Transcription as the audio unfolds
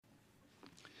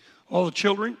All the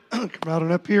children, come right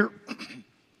on up here.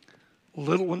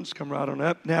 Little ones, come right on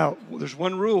up. Now, there's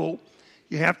one rule.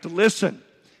 You have to listen.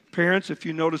 Parents, if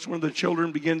you notice one of the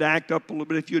children begin to act up a little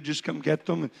bit, if you would just come get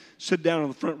them and sit down on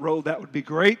the front row, that would be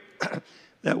great.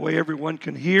 That way everyone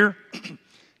can hear.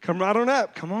 Come right on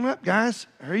up. Come on up, guys.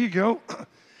 There you go.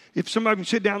 If somebody can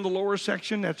sit down in the lower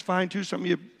section, that's fine too. Some of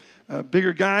you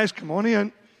bigger guys, come on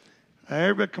in.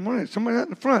 Everybody, come on in. Somebody out in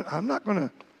the front. I'm not going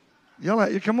to yell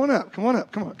at you. Come on up. Come on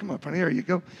up. Come on. Come up. There you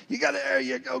go. You got it. There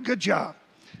you go. Good job.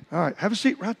 All right. Have a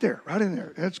seat right there. Right in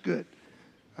there. That's good.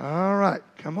 All right.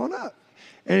 Come on up.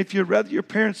 And if you'd rather your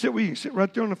parents sit where you can sit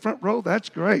right there on the front row, that's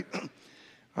great. All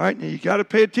right. Now you got to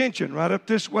pay attention right up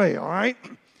this way. All right.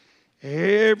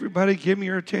 Everybody give me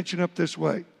your attention up this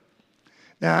way.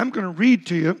 Now I'm going to read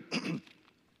to you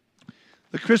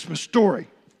the Christmas story.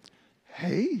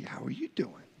 Hey, how are you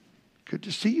doing? Good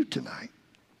to see you tonight.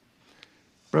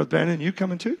 Brother Brandon, you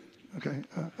coming too? Okay.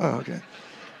 Okay.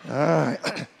 All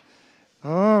right.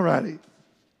 All righty.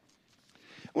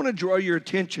 I want to draw your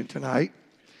attention tonight.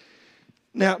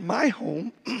 Now, at my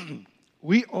home,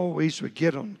 we always would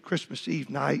get on Christmas Eve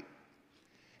night,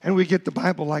 and we get the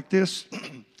Bible like this,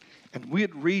 and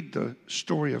we'd read the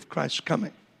story of Christ's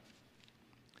coming.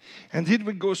 And then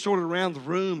we'd go sort of around the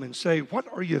room and say, what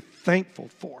are you thankful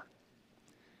for?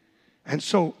 And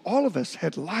so all of us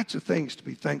had lots of things to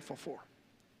be thankful for.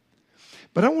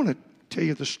 But I want to tell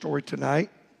you the story tonight.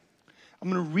 I'm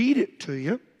going to read it to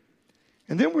you,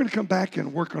 and then we're going to come back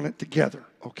and work on it together,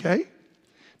 okay?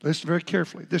 Listen very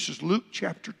carefully. This is Luke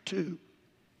chapter 2,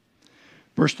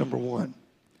 verse number 1.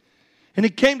 And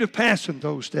it came to pass in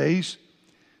those days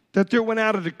that there went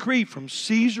out a decree from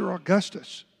Caesar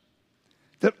Augustus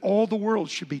that all the world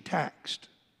should be taxed.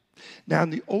 Now,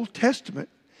 in the Old Testament,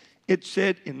 it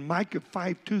said in Micah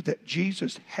 5:2 that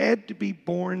Jesus had to be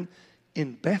born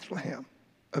in Bethlehem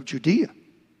of Judea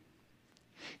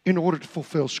in order to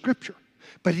fulfill Scripture.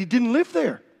 But he didn't live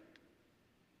there.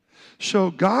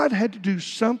 So God had to do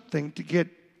something to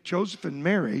get Joseph and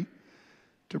Mary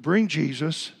to bring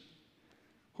Jesus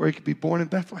where he could be born in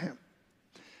Bethlehem.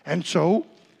 And so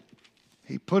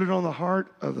he put it on the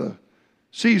heart of the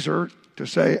Caesar to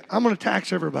say, I'm going to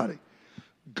tax everybody.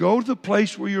 Go to the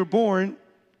place where you're born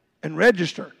and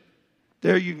register.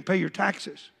 There you can pay your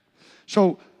taxes.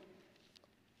 So,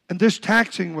 and this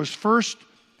taxing was first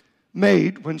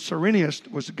made when Cyrenius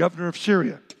was the governor of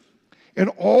Syria. And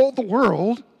all the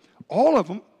world, all of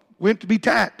them went to be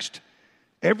taxed.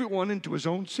 Everyone into his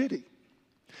own city.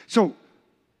 So,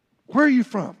 where are you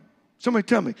from? Somebody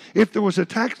tell me. If there was a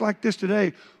tax like this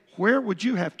today, where would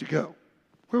you have to go?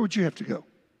 Where would you have to go?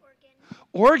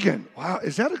 Oregon. Wow.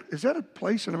 Is that a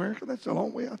place in America? That's a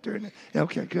long way out there, isn't it? Yeah,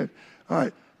 okay, good. All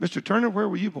right. Mr. Turner, where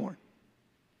were you born?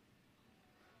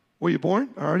 Were you born?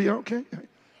 Already? Okay.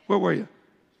 Where were you?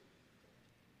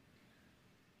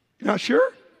 You're not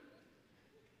sure?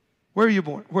 Where are you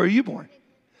born? Where are you born?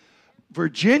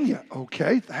 Virginia.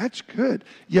 Okay, that's good.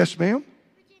 Yes, ma'am?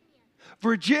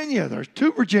 Virginia. There's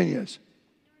two Virginias.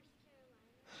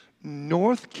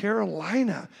 North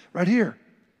Carolina. Right here.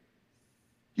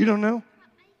 You don't know?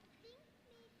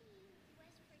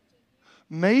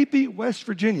 Maybe West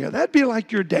Virginia. That'd be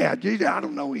like your dad. I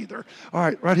don't know either. All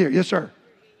right, right here. Yes, sir.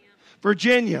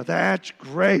 Virginia. That's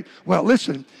great. Well,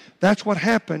 listen, that's what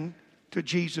happened to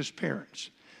Jesus' parents.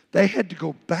 They had to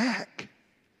go back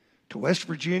to West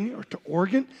Virginia or to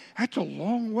Oregon. That's a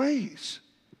long ways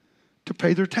to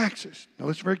pay their taxes. Now,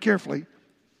 listen very carefully.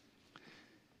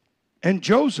 And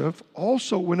Joseph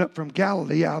also went up from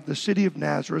Galilee out of the city of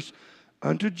Nazareth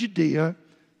unto Judea,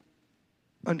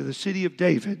 unto the city of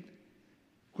David,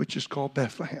 which is called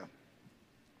Bethlehem,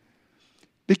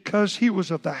 because he was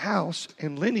of the house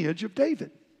and lineage of David,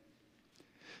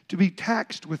 to be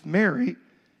taxed with Mary,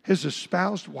 his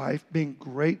espoused wife, being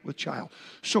great with child.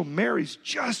 So Mary's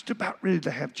just about ready to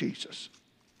have Jesus.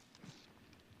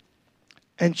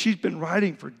 And she's been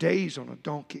riding for days on a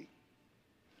donkey.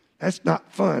 That's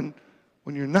not fun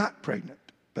when you're not pregnant.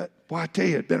 But boy, I tell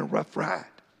you, it'd been a rough ride.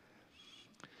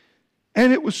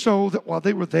 And it was so that while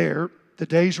they were there, the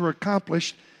days were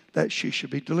accomplished that she should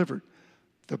be delivered.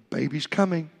 The baby's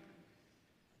coming.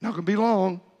 Not going to be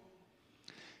long.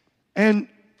 And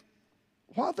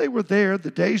while they were there, the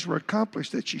days were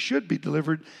accomplished that she should be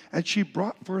delivered, and she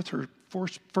brought forth her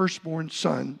firstborn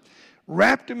son,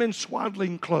 wrapped him in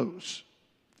swaddling clothes,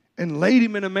 and laid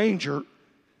him in a manger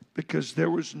because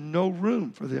there was no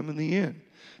room for them in the inn.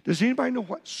 Does anybody know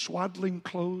what swaddling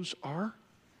clothes are?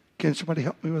 Can somebody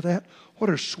help me with that? What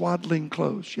are swaddling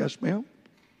clothes? Yes, ma'am?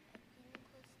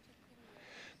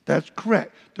 That's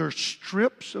correct. They're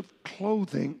strips of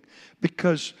clothing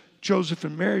because Joseph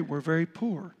and Mary were very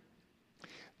poor.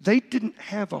 they didn't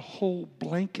have a whole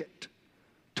blanket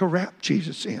to wrap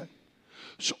Jesus in.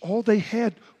 So all they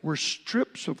had were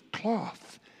strips of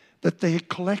cloth that they had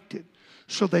collected.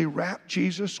 So they wrapped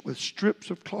Jesus with strips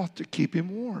of cloth to keep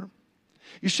him warm.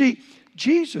 You see,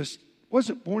 Jesus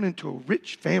wasn't born into a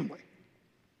rich family.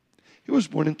 He was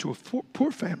born into a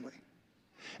poor family.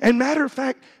 And matter of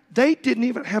fact, they didn't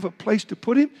even have a place to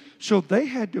put him, so they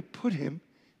had to put him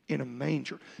in a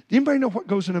manger. Do anybody know what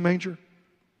goes in a manger?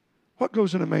 What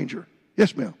goes in a manger?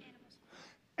 Yes, ma'am.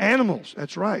 Animals,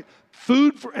 that's right.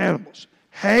 Food for animals.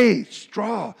 Hay,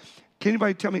 straw. Can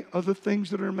anybody tell me other things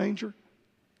that are in a manger?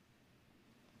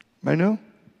 May know?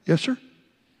 Yes, sir?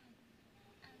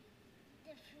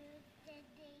 The food that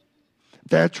they eat.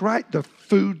 That's right, the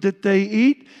food that they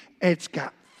eat. It's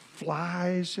got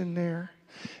flies in there.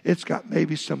 It's got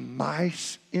maybe some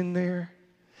mice in there.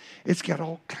 It's got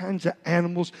all kinds of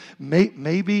animals,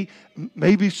 maybe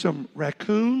some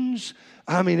raccoons.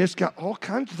 I mean, it's got all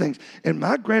kinds of things. And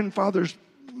my grandfather's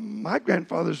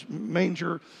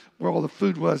manger, where all the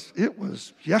food was, it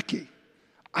was yucky.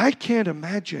 I can't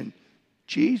imagine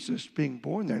Jesus being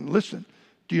born there. And listen,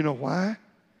 do you know why?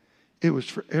 It was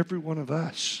for every one of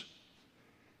us.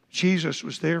 Jesus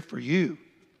was there for you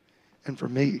and for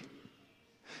me.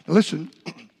 Now listen,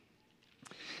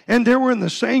 and there were in the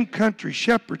same country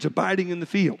shepherds abiding in the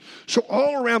field. So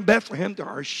all around Bethlehem there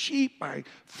are sheep by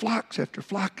flocks after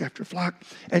flock after flock,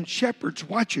 and shepherds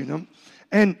watching them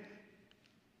and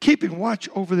keeping watch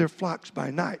over their flocks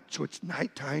by night. So it's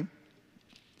nighttime.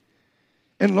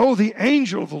 And lo, the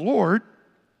angel of the Lord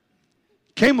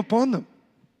came upon them.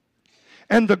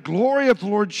 And the glory of the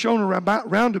Lord shone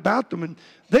round about them, and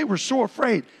they were so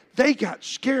afraid. They got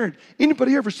scared.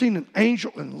 Anybody ever seen an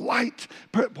angel in light?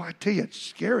 But boy, I tell you, it's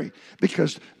scary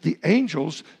because the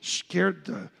angels scared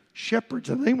the shepherds,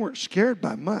 and they weren't scared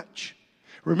by much.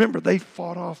 Remember, they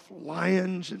fought off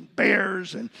lions and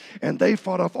bears, and they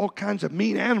fought off all kinds of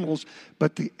mean animals,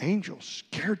 but the angels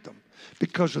scared them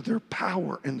because of their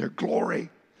power and their glory.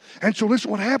 And so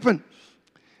listen what happened.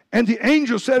 And the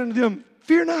angel said unto them,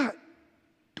 fear not,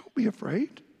 don't be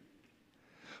afraid.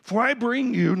 For I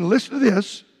bring you, and listen to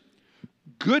this,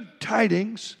 good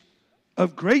tidings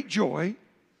of great joy,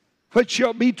 which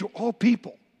shall be to all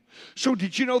people. So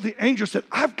did you know the angel said,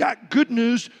 I've got good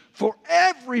news for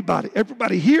everybody.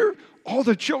 Everybody here, all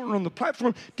the children on the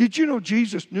platform. Did you know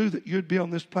Jesus knew that you'd be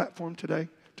on this platform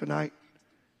tonight?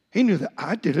 He knew that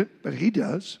I didn't, but he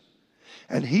does.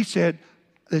 And he said,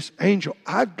 this angel,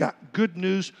 I've got good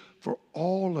news for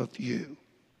all of you.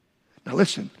 Now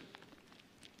listen.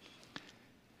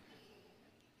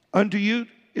 Unto you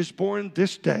is born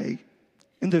this day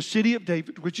in the city of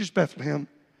David, which is Bethlehem,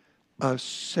 a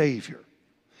Savior.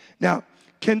 Now,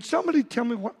 can somebody tell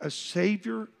me what a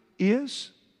Savior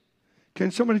is?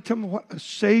 Can somebody tell me what a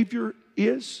Savior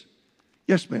is?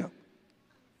 Yes, ma'am.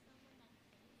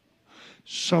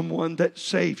 Someone that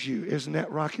saves you. Isn't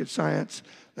that rocket science?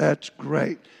 That's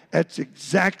great. That's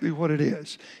exactly what it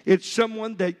is. It's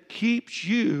someone that keeps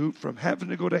you from having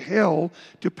to go to hell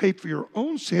to pay for your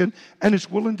own sin and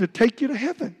is willing to take you to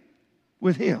heaven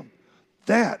with him.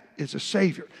 That is a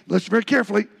Savior. Listen very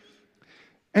carefully.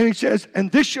 And he says,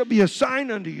 and this shall be a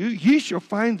sign unto you. Ye shall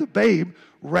find the babe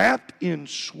wrapped in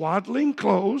swaddling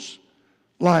clothes,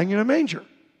 lying in a manger.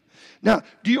 Now,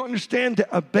 do you understand that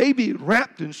a baby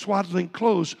wrapped in swaddling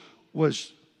clothes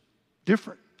was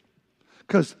different?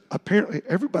 Because apparently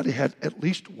everybody had at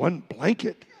least one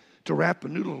blanket to wrap a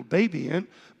new little baby in,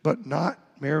 but not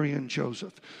Mary and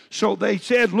Joseph. So they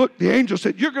said, look, the angel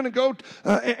said, you're going to go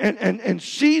and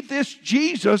see this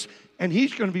Jesus, and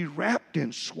he's going to be wrapped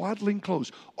in swaddling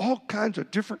clothes, all kinds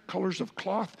of different colors of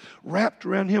cloth wrapped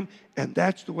around him, and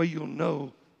that's the way you'll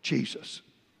know Jesus.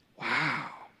 Wow.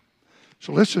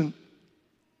 So listen.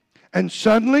 And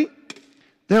suddenly,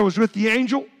 there was with the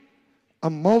angel a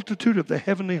multitude of the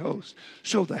heavenly hosts.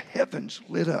 So the heavens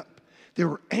lit up. There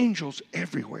were angels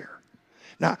everywhere.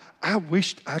 Now, I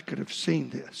wished I could have seen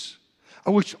this. I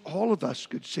wish all of us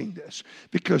could see this,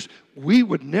 because we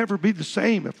would never be the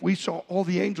same if we saw all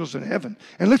the angels in heaven.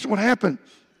 And listen what happened.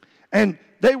 And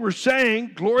they were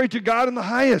saying, glory to God in the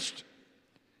highest,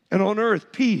 and on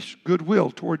earth peace,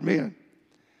 goodwill toward men.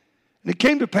 And it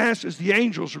came to pass, as the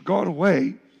angels were gone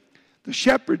away, the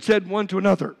shepherds said one to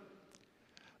another,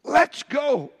 let's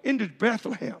go into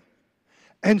Bethlehem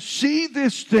and see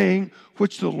this thing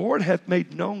which the Lord hath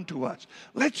made known to us.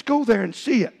 Let's go there and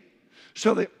see it.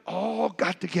 So they all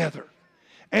got together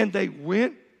and they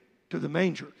went to the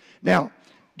manger. Now,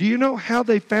 do you know how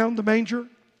they found the manger?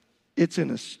 It's in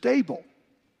a stable.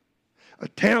 A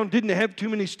town didn't have too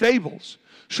many stables.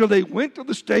 So they went to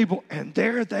the stable and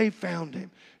there they found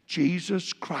him,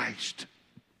 Jesus Christ.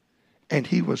 And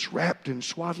he was wrapped in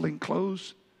swaddling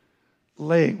clothes,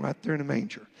 laying right there in a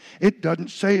manger. It doesn't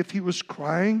say if he was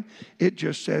crying. It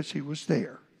just says he was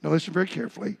there. Now listen very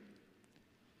carefully.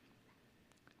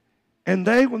 And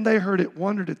they, when they heard it,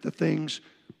 wondered at the things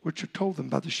which were told them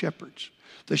by the shepherds.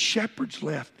 The shepherds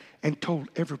left and told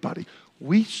everybody,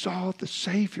 we saw the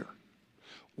Savior.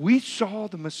 We saw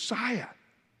the Messiah.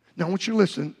 Now I want you to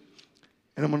listen,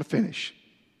 and I'm going to finish.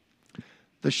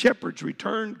 The shepherds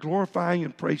returned, glorifying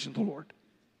and praising the Lord.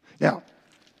 Now,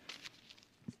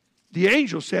 the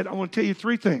angel said, I want to tell you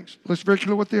three things. Listen very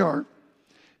clearly what they are.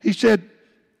 He said,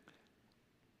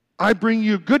 I bring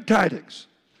you good tidings.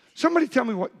 Somebody tell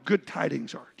me what good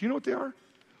tidings are. Do you know what they are?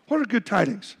 What are good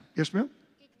tidings? Yes, ma'am?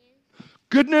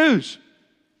 Good news.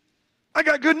 I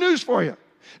got good news for you.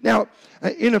 Now,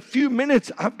 in a few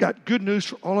minutes, I've got good news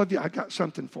for all of you. I got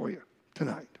something for you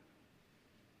tonight.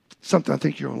 Something I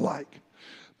think you're going to like.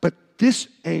 But this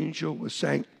angel was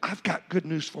saying, I've got good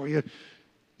news for you.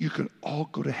 You can all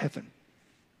go to heaven.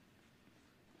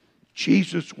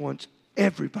 Jesus wants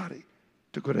everybody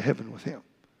to go to heaven with him.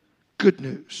 Good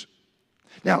news.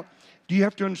 Now, do you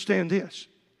have to understand this?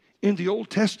 In the Old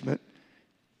Testament,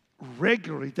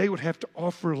 regularly they would have to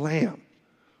offer a lamb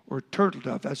or a turtle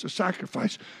dove as a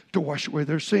sacrifice to wash away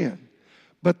their sin.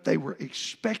 But they were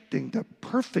expecting the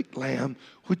perfect lamb,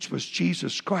 which was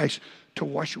Jesus Christ, to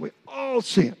wash away all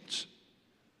sins.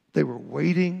 They were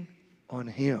waiting on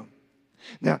him.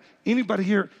 Now, anybody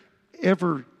here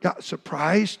ever got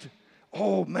surprised?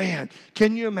 Oh, man,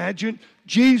 can you imagine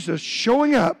Jesus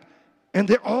showing up and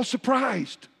they're all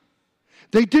surprised?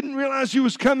 They didn't realize he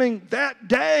was coming that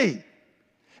day.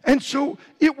 And so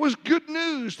it was good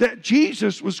news that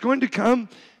Jesus was going to come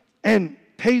and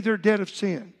pay their debt of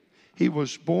sin. He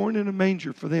was born in a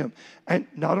manger for them. And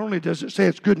not only does it say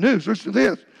it's good news, listen to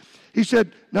this. He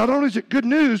said, not only is it good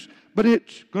news, but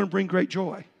it's going to bring great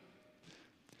joy.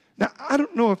 Now, I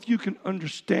don't know if you can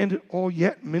understand it all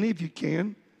yet. Many of you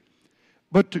can.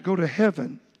 But to go to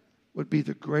heaven would be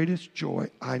the greatest joy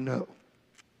I know.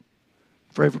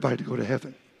 For everybody to go to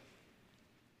heaven.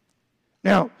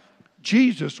 Now,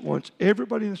 Jesus wants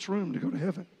everybody in this room to go to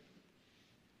heaven.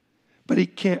 But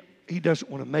he doesn't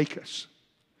want to make us.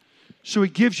 So he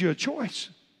gives you a choice.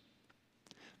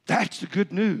 That's the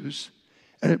good news,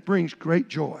 and it brings great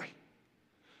joy.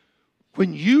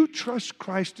 When you trust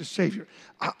Christ as Savior,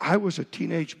 I was a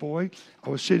teenage boy. I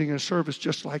was sitting in a service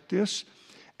just like this,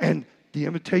 and the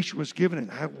invitation was given,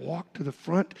 and I walked to the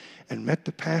front and met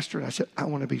the pastor, and I said, I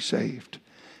want to be saved.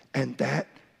 And that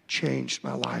changed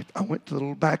my life. I went to the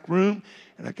little back room,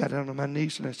 and I got down on my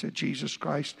knees, and I said, Jesus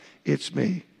Christ, it's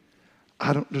me.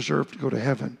 I don't deserve to go to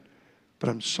heaven, but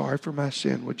I'm sorry for my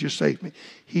sin. Would you save me?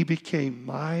 He became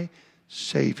my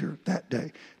Savior that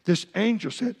day. This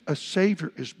angel said, a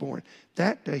Savior is born.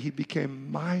 That day, he became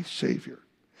my Savior.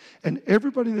 And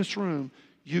everybody in this room,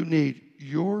 you need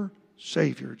your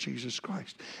Savior, Jesus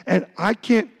Christ. And I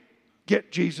can't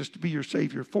get Jesus to be your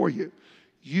Savior for you.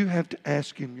 You have to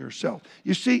ask him yourself.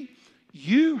 You see,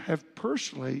 you have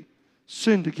personally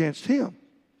sinned against him.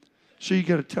 So you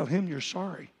got to tell him you're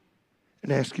sorry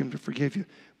and ask him to forgive you.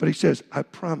 But he says, I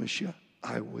promise you,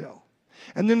 I will.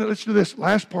 And then let's do this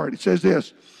last part. It says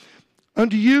this,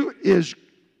 unto you is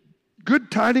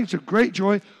good tidings of great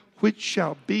joy, which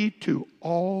shall be to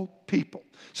all people.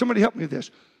 Somebody help me with this.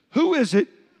 Who is it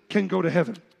can go to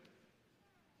heaven?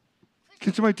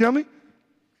 Can somebody tell me?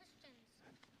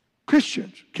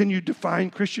 Christians. Can you define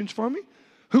Christians for me?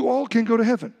 Who all can go to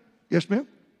heaven? Yes, ma'am?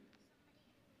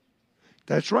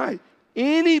 That's right.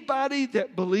 Anybody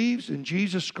that believes in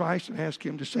Jesus Christ and asks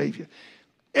him to save you.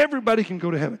 Everybody can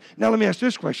go to heaven. Now let me ask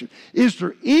this question. Is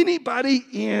there anybody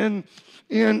in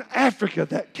Africa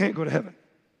that can't go to heaven?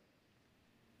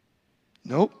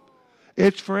 Nope.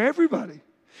 It's for everybody.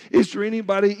 Is there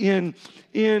anybody in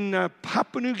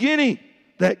Papua New Guinea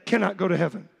that cannot go to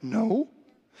heaven? No.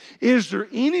 Is there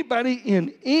anybody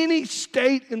in any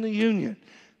state in the Union,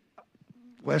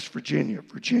 West Virginia,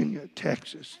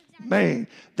 Texas, Maine,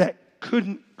 that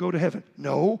couldn't go to heaven?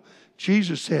 No.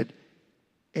 Jesus said,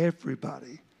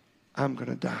 everybody I'm going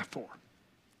to die for.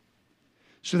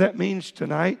 So that means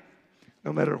tonight,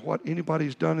 no matter what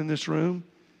anybody's done in this room,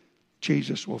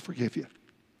 Jesus will forgive you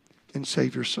and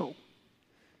save your soul.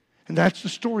 And that's the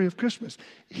story of Christmas.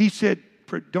 He said,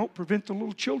 don't prevent the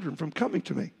little children from coming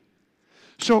to me.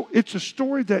 So it's a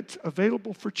story that's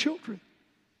available for children.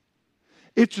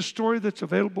 It's a story that's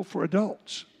available for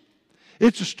adults.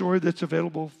 It's a story that's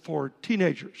available for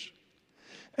teenagers.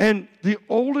 And the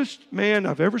oldest man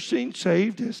I've ever seen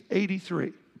saved is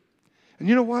 83. And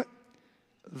you know what?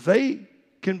 They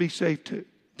can be saved too.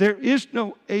 There is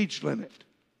no age limit.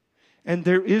 And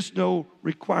there is no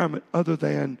requirement other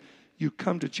than you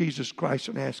come to Jesus Christ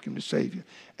and ask him to save you,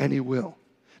 and he will.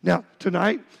 Now,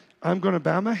 tonight, I'm going to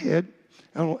bow my head.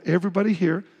 I want everybody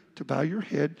here to bow your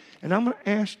head, and I'm going to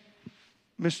ask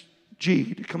Miss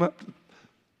G to come up to the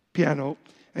piano,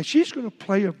 and she's going to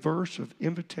play a verse of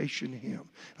invitation hymn.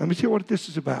 Let me tell you what this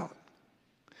is about.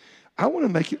 I want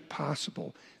to make it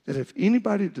possible that if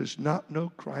anybody does not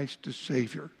know Christ as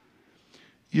Savior,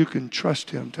 you can trust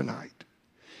him tonight.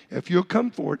 If you'll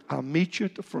come forward, I'll meet you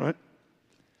at the front.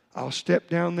 I'll step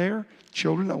down there.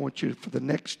 Children, I want you to, for the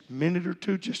next minute or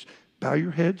two, just bow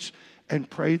your heads and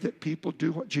pray that people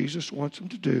do what Jesus wants them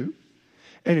to do.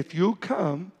 And if you'll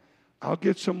come, I'll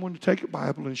get someone to take a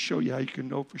Bible and show you how you can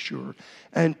know for sure.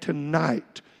 And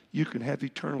tonight, you can have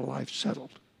eternal life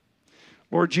settled.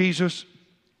 Lord Jesus,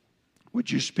 would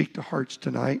you speak to hearts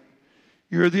tonight?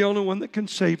 You're the only one that can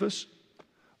save us.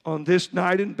 On this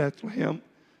night in Bethlehem,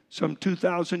 some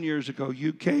 2,000 years ago,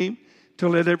 you came to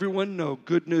let everyone know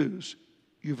good news.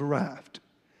 You've arrived.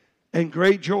 And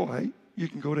great joy, you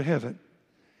can go to heaven.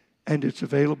 And it's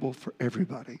available for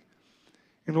everybody.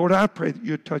 And Lord, I pray that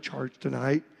you'd touch hearts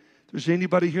tonight. If there's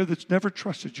anybody here that's never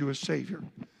trusted you as Savior,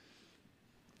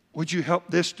 would you help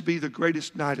this to be the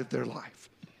greatest night of their life?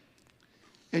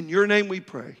 In your name we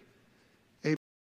pray.